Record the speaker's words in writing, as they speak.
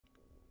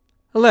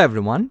Hello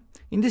everyone.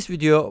 In this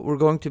video we're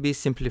going to be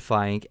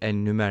simplifying a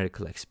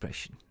numerical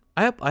expression.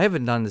 I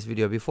haven't done this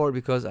video before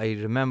because I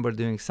remember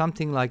doing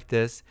something like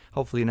this,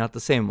 hopefully not the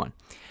same one.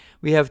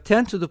 We have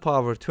 10 to the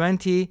power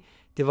 20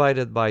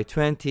 divided by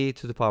 20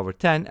 to the power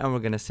 10, and we're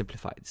going to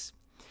simplify this.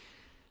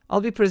 I'll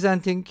be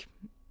presenting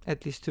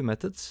at least two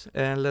methods,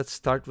 and let's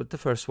start with the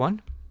first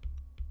one.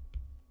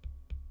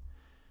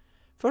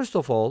 First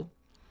of all,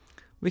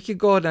 we could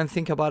go ahead and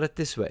think about it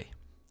this way.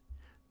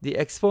 The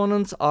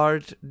exponents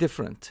are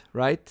different,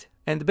 right?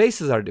 And the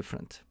bases are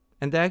different.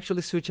 And they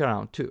actually switch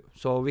around too.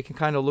 So we can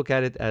kind of look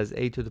at it as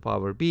a to the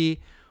power b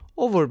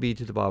over b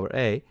to the power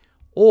a.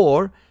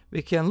 Or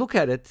we can look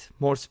at it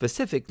more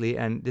specifically,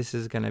 and this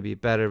is going to be a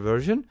better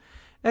version.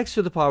 X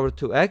to the power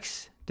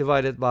 2x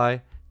divided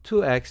by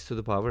 2x to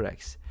the power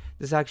x.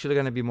 This is actually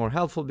going to be more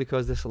helpful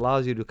because this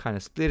allows you to kind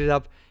of split it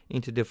up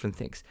into different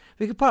things.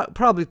 We could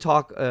probably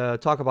talk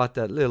about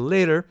that a little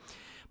later.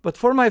 But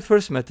for my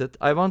first method,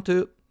 I want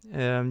to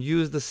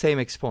use the same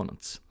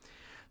exponents.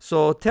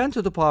 So 10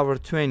 to the power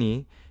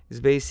 20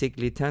 is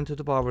basically 10 to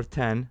the power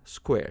 10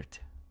 squared.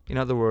 In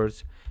other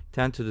words,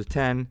 10 to the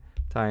 10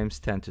 times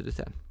 10 to the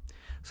 10.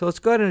 So let's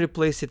go ahead and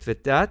replace it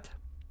with that.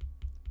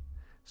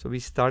 So we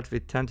start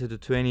with 10 to the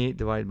 20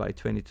 divided by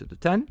 20 to the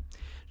 10.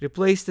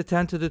 Replace the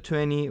 10 to the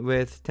 20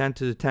 with 10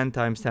 to the 10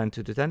 times 10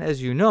 to the 10.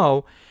 As you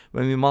know,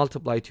 when we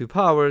multiply two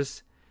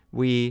powers,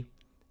 we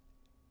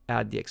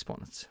add the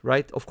exponents,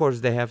 right? Of course,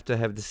 they have to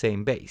have the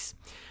same base.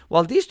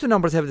 Well, these two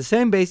numbers have the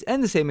same base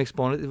and the same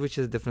exponent, which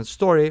is a different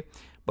story.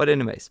 But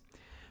anyways,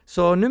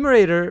 so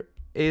numerator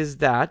is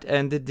that,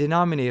 and the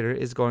denominator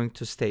is going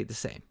to stay the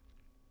same.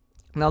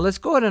 Now let's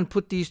go ahead and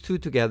put these two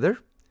together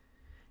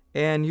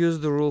and use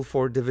the rule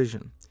for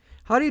division.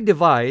 How do you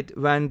divide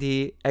when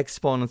the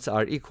exponents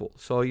are equal?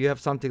 So you have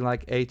something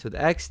like a to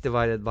the x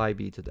divided by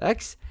b to the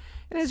x.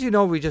 And as you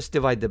know, we just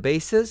divide the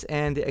bases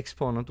and the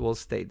exponent will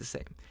stay the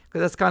same,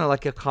 because that's kind of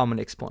like a common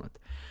exponent.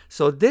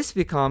 So this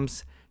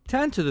becomes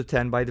 10 to the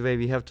 10. By the way,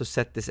 we have to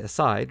set this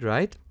aside,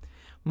 right?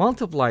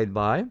 Multiplied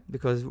by,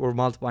 because we're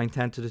multiplying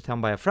 10 to the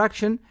 10 by a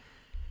fraction,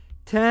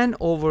 10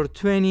 over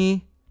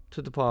 20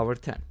 to the power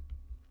 10.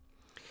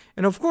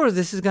 And of course,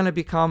 this is going to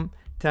become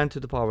 10 to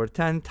the power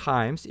 10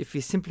 times, if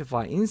we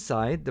simplify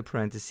inside the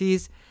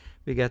parentheses,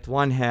 we get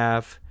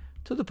 1/2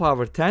 to the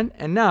power 10.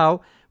 And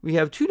now we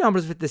have two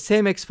numbers with the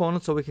same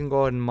exponent, so we can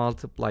go ahead and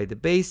multiply the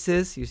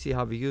bases. You see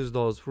how we use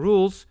those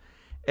rules.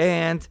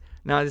 And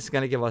now this is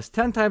going to give us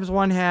 10 times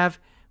 1/2,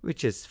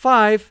 which is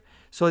 5.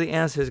 So the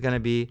answer is going to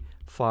be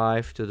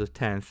 5 to the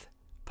 10th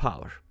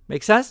power.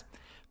 Make sense?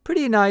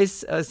 Pretty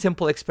nice,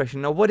 simple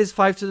expression. Now, what is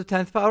 5 to the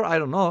 10th power? I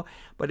don't know,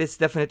 but it's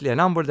definitely a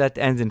number that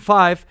ends in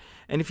 5.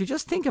 And if you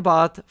just think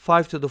about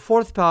 5 to the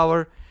 4th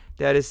power,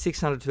 that is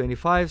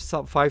 625.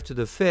 So 5 to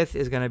the 5th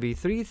is going to be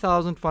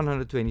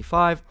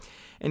 3,125.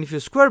 And if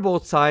you square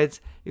both sides,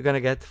 you're going to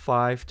get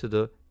 5 to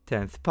the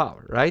 10th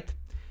power, right?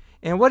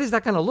 And what is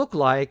that going to look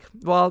like?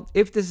 Well,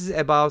 if this is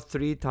about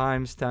 3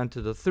 times 10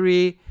 to the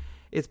 3,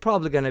 it's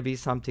probably going to be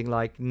something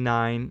like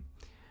 9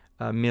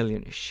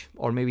 million-ish,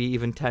 or maybe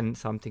even 10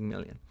 something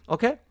million.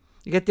 Okay?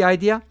 You get the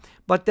idea?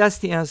 But that's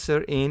the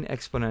answer in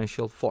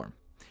exponential form.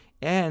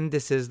 And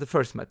this is the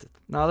first method.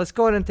 Now let's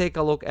go ahead and take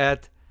a look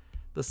at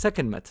the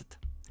second method.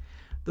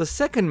 The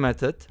second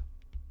method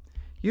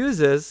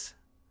uses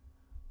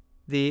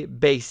the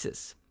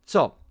bases.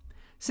 So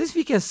since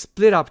we can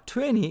split up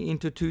 20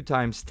 into 2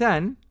 times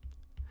 10,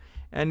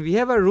 and we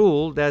have a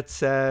rule that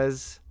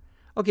says,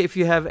 okay, if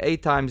you have a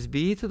times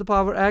b to the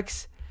power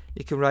x,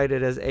 you can write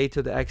it as a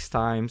to the x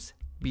times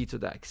b to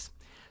the x.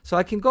 So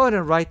I can go ahead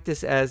and write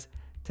this as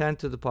 10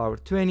 to the power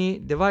 20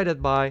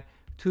 divided by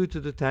 2 to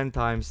the 10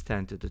 times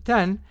 10 to the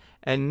 10.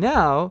 And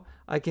now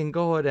I can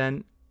go ahead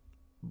and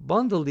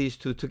bundle these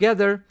two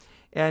together.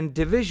 And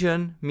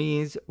division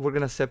means we're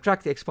going to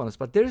subtract the exponents.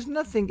 But there's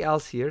nothing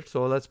else here.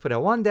 So let's put a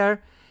 1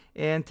 there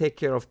and take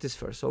care of this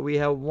first. So we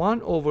have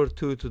 1 over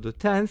 2 to the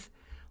 10th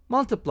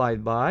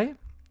multiplied by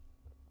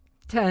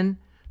 10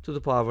 to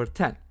the power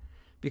 10.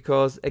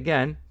 Because,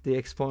 again, the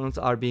exponents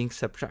are being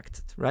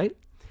subtracted, right?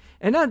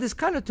 And now this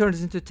kind of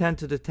turns into 10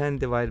 to the 10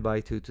 divided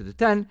by 2 to the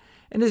 10.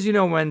 And as you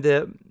know, when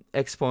the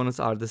exponents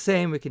are the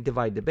same, we can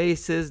divide the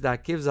bases.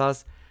 That gives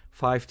us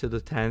 5 to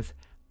the 10th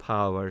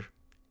power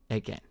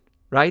again,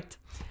 right?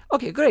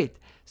 Okay, great.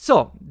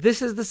 So this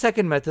is the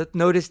second method.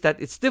 Notice that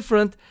it's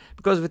different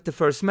because with the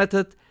first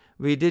method,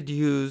 we did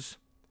use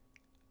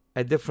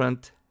a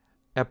different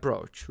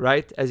approach,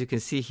 right? As you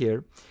can see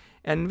here.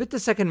 And with the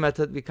second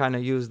method, we kind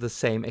of use the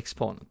same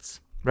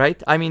exponents,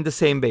 right? I mean the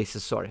same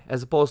bases, sorry,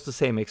 as opposed to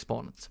same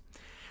exponents.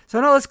 So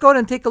now let's go ahead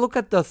and take a look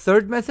at the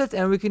third method,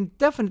 and we can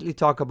definitely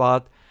talk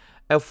about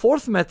a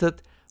fourth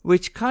method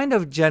which kind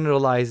of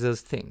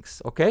generalizes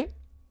things, okay?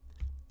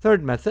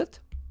 Third method.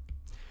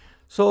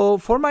 So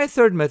for my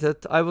third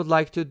method, I would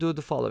like to do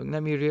the following.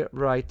 Let me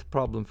write the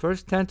problem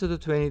first. 10 to the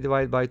 20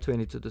 divided by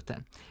 20 to the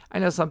 10. I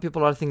know some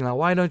people are thinking, now,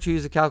 why don't you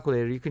use a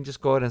calculator? You can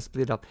just go ahead and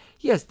split up.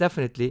 Yes,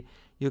 definitely.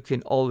 You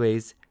can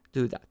always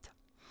do that.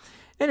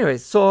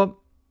 Anyways, so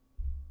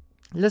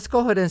let's go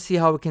ahead and see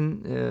how we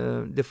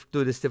can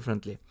do this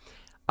differently.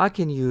 I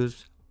can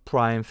use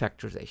prime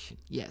factorization.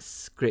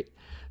 Yes, great.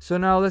 So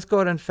now let's go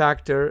ahead and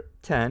factor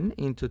 10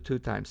 into 2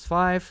 times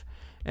 5.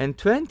 And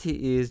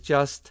 20 is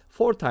just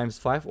 4 times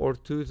 5, or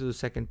 2 to the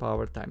second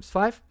power times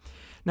 5.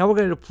 Now we're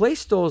going to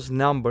replace those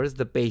numbers,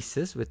 the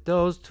bases, with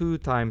those. 2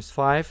 times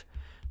 5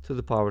 to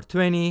the power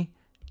 20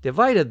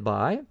 divided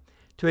by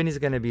 20 is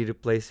going to be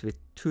replaced with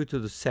 2 to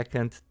the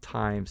second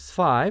times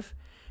 5.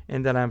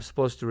 And then I'm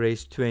supposed to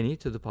raise 20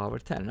 to the power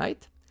 10,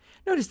 right?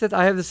 Notice that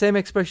I have the same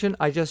expression.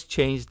 I just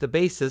changed the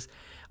bases.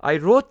 I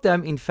wrote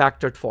them in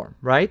factored form,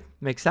 right?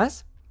 Makes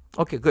sense?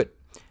 Okay, good.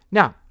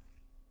 Now,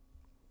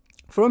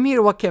 from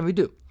here, what can we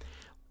do?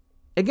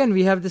 Again,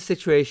 we have the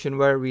situation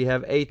where we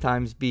have a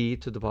times b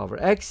to the power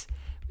x,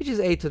 which is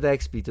a to the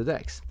x, b to the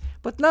x.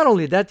 But not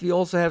only that, we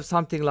also have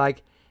something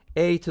like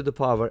a to the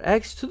power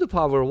x to the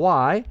power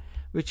y,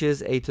 which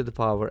is a to the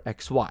power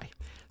xy.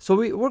 So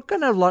we're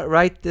going to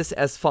write this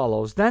as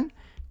follows then.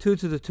 2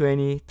 to the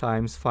 20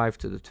 times 5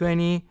 to the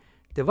 20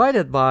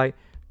 divided by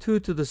 2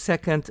 to the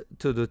second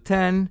to the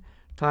 10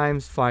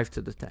 times 5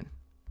 to the 10.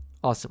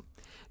 Awesome.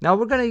 Now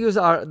we're going to use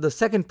the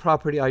second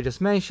property I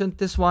just mentioned,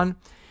 this one,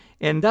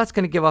 and that's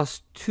going to give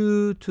us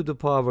 2 to the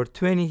power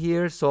 20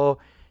 here. So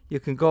you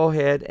can go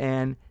ahead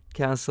and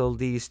cancel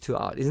these two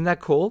out. Isn't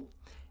that cool?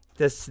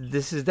 This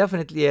is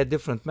definitely a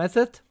different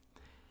method,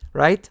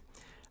 right?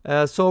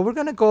 So we're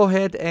going to go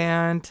ahead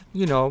and,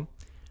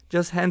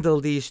 just handle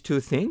these two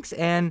things.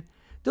 And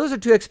those are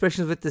two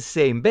expressions with the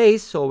same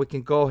base. So we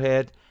can go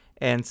ahead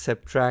and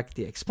subtract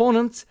the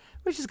exponents,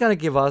 which is going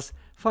to give us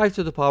 5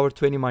 to the power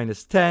 20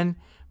 minus 10,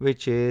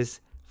 which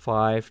is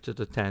 5 to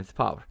the 10th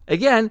power.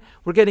 Again,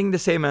 we're getting the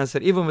same answer.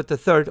 Even with the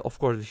third, of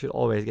course, we should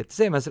always get the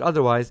same answer.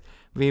 Otherwise,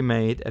 we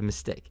made a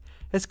mistake.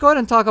 Let's go ahead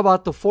and talk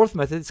about the fourth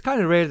method. It's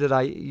kind of rare that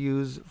I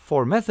use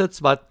 4 methods,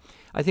 but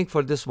I think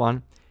for this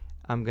one,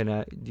 I'm going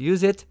to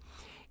use it.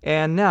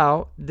 And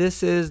now,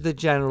 this is the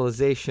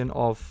generalization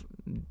of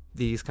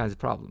these kinds of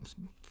problems.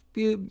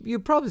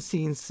 You've probably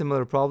seen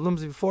similar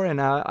problems before, and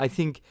I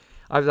think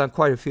I've done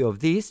quite a few of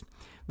these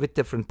with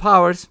different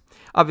powers.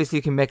 Obviously,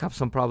 you can make up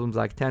some problems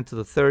like 10 to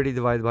the 30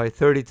 divided by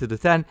 30 to the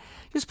 10.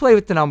 Just play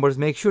with the numbers.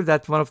 Make sure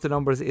that one of the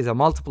numbers is a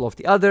multiple of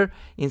the other.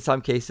 In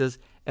some cases,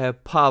 a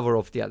power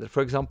of the other.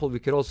 For example, we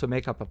could also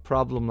make up a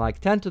problem like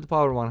 10 to the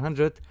power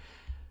 100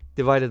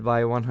 divided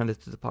by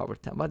 100 to the power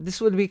 10. But this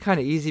would be kind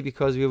of easy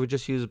because we would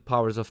just use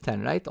powers of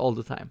 10, right? All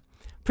the time.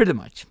 Pretty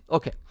much.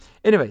 Okay.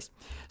 Anyways,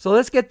 so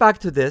let's get back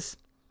to this.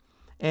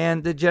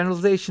 And the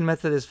generalization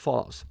method is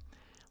follows.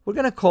 We're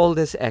going to call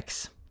this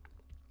x.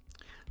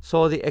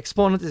 So the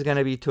exponent is going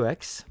to be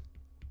 2x.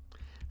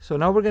 So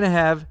now we're going to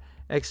have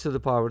x to the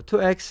power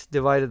 2x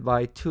divided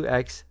by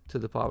 2x to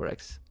the power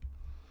x.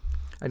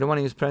 I don't want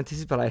to use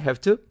parentheses, but I have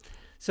to.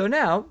 So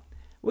now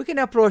we can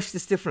approach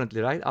this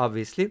differently, right?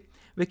 Obviously.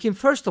 We can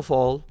first of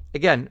all,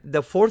 again,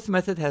 the fourth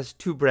method has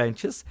 2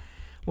 branches.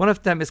 One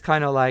of them is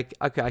kind of like,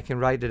 okay, I can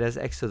write it as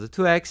x to the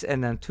 2x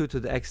and then 2 to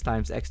the x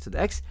times x to the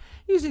x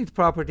using the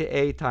property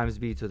a times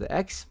b to the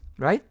x,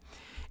 right?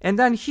 And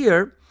then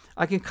here,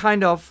 I can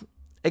kind of,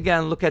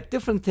 again, look at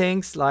different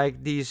things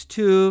like these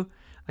two.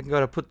 I can go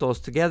to put those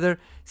together.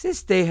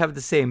 Since they have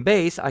the same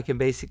base, I can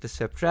basically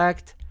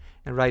subtract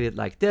and write it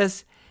like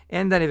this.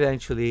 And then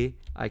eventually,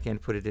 I can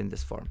put it in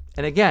this form.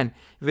 And again,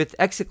 with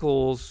x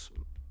equals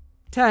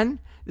 10,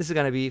 this is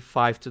going to be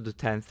 5 to the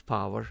 10th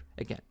power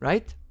again,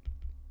 right?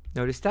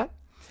 Notice that?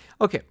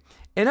 Okay.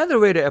 Another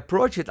way to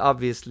approach it,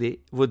 obviously,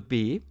 would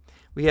be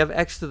we have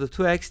x to the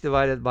 2x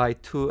divided by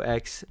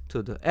 2x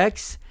to the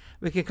x.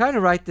 We can kind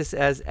of write this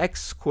as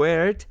x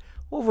squared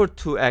over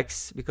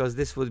 2x, because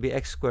this would be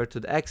x squared to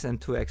the x and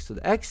 2x to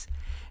the x.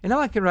 And now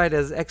I can write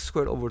as x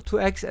squared over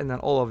 2x, and then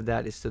all of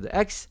that is to the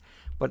x.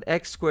 But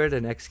x squared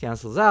and x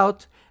cancels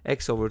out.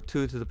 X over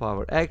 2 to the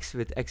power x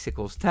with x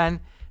equals 10.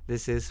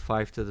 This is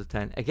 5 to the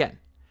 10 again.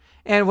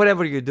 And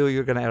whatever you do,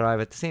 you're going to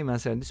arrive at the same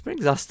answer. And this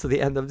brings us to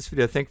the end of this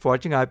video. Thank you for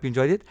watching. I hope you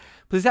enjoyed it.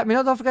 Please let me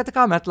know. Don't forget to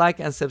comment, like,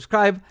 and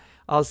subscribe.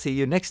 I'll see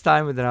you next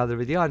time with another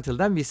video. Until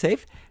then, be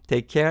safe,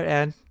 take care,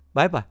 and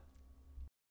bye-bye.